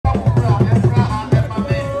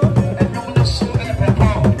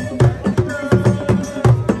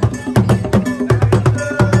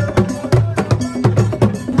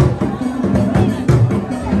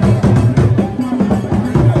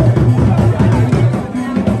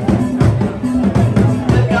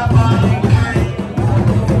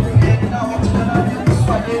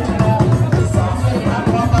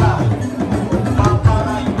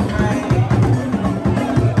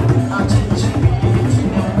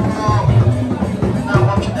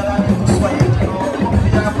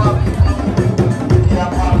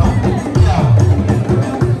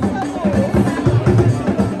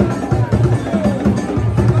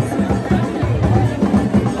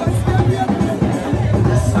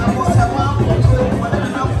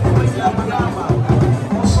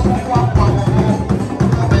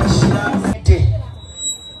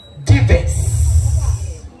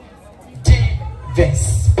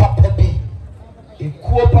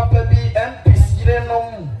papa bi MPs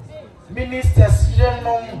yerenom ministers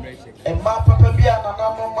yerenom emma papa bi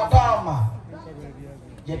ananam madama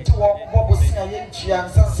yeti wo bobosia yenchia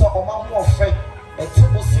nsansa oma ho ofe eti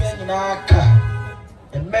bosia nyina aka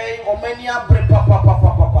emei omani abre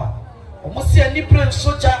papa omosia ni brain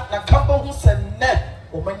soja na kamba hu senne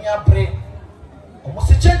omani abre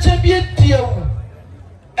omosi cheche bi etiawu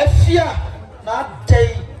afia na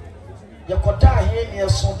dai yakoda he ne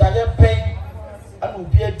so da ye pen ana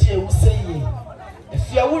obi adi ewu seye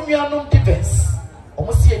afia wo nuanom defense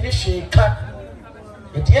omosi eni hweka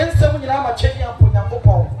yedi ensem nyina ma twani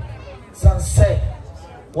amponyankopon sanse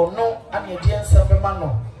wono ana yedi ensem be ma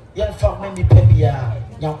no yenfa mani pabia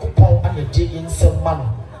nyankopon ana yedi ensem ma no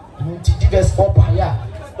nti defense opa ya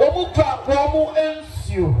omu pra omu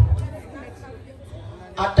ensio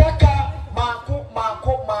adaka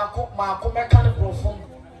mako mechanical phone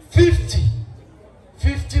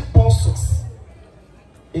 50 boxes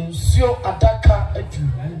ensio adaka adu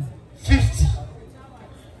 50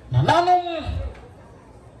 na nanom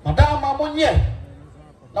madama monye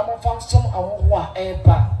na mo fansom awoho a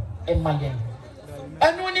eba emayen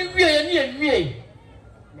enu ni wie ni enwie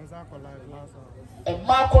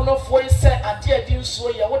mako no foi se ade adi nso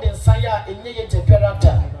ye wo de nsan ya enye ye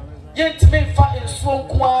teperata yentime fa nso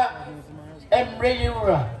nkoa emre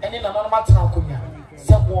yura eni na nanom atena konya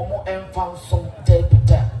se wo mo emfa nsom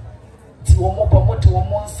debita ti wo mo ba mo te wo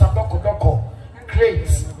mo nsa doko great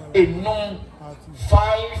enum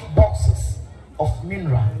 5 boxes of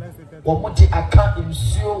mineral wo mo di aka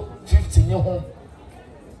nsuo 50 ne ho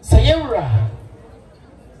se yura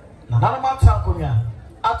na nanom atena konya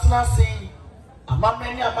atena sei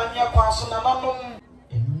amamani amania kwa so na nanom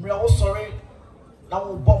emre wo sori na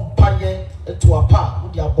wo bompaye etu apa wo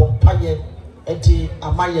di abompaye edi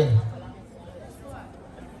amaye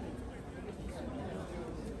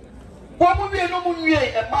wo mo wie no mo nwie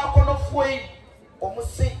e ma kono foi o mo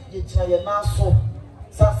se ye gina ye na so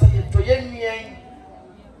sase ye to ye nwie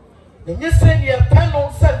ne nyese ne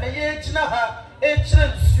peno se ne ye gina ha e kire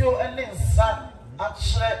nsuo ene nsa a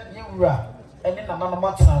kire yiwura ene na nanom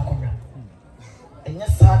atena akonwa enye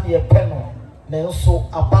sa ne peno ne nso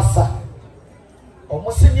abasa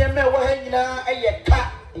omusini eme wo ha nyina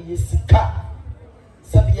eyeka eyesika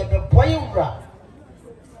sabi ye beboye wura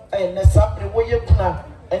ene sabre wo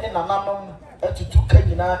yekuna ene nananom atutu ka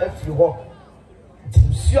nyina afiri ho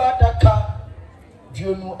nsuo adaka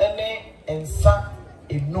duonu ene ensa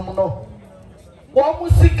enum no wo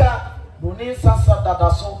musika doni sasa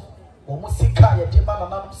dadaso wo musika ye de ma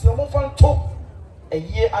nananom se wo fanto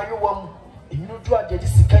eye ayewam enyudu ade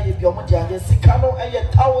sika ye bi omo de ade sika no eye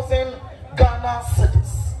 1000 Ghana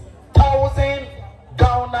cities 1000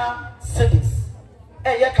 Ghana cities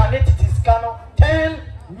eye candidates kano 10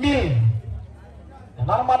 million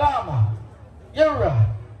na madama yera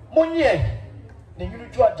monye na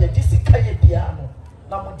yunuju ade disika ye bia no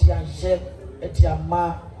na mo dia ye edi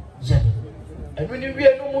ama ye enu ni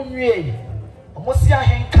wie no monwie omo si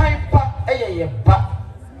ahenkan pa eye ye ba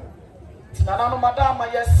tinana no madama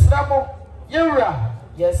yesramo yera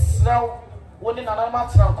yesraw woni nana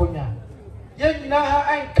matra nkonya ye nyina ha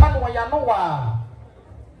anka no ya no wa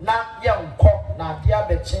na ye nko na ade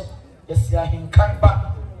abeche yesi ahenkan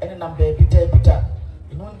ba ene na baby bita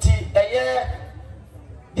enu nti eye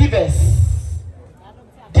divers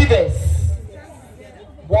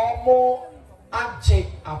womo anje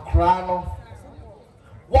akra no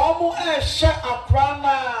womo ehye akra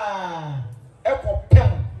na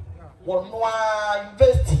ekopem wonwa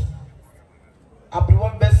university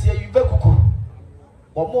abriwon besie yubekuku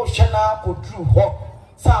womo hwena kodru ho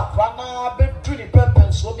sa akra na bedru ni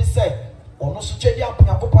pepen so bi se ono so twedi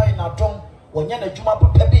aponyakopan na dom wonya na dwuma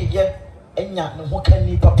papa bi ye enya ne ho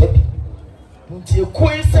kani papa bi nti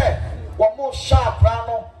ekoi se womo hwa akra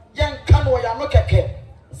no yenka no ya no keke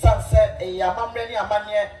sanse eya mamre ni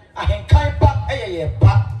amane ahenkan pa eyeye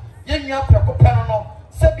pa yenua prekopan no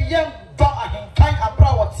se bi yen do ahenkan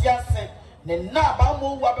abra wotiase ne na ba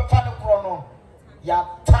mo wu abefa ne kro no ya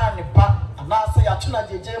tani pa anase ya tuna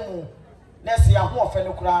jeje mu nese ya ho ofe ne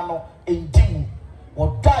kura no endimu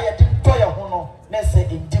woda ya de do ya ho no nese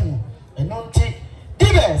endimu eno nti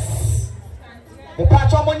divers the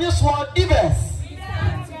patch mo nyi so divers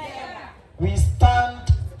we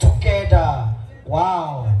stand together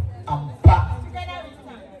wow ampa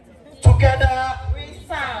together we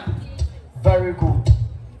stand very good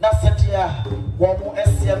na setia wo mo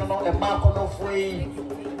esia no e ma ko no foi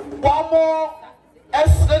wo mo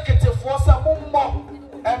esrekete force mommo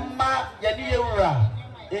emma yeni yewura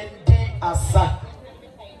endi asa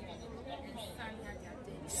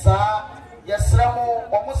sa yesramo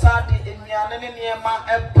omusa de enuane ne niema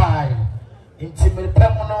ebai intimate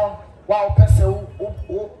pemono, while Pesso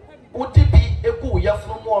would be a good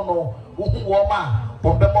yafno, who woma,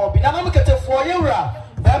 Bombemo, Binamaka for Yura,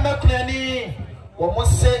 Bama Clanny, or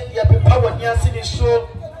must say, ya power near Sini show,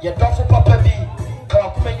 ya doffle papa be, come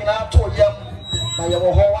up to yam, my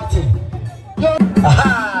Yamaha.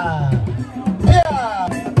 Aha!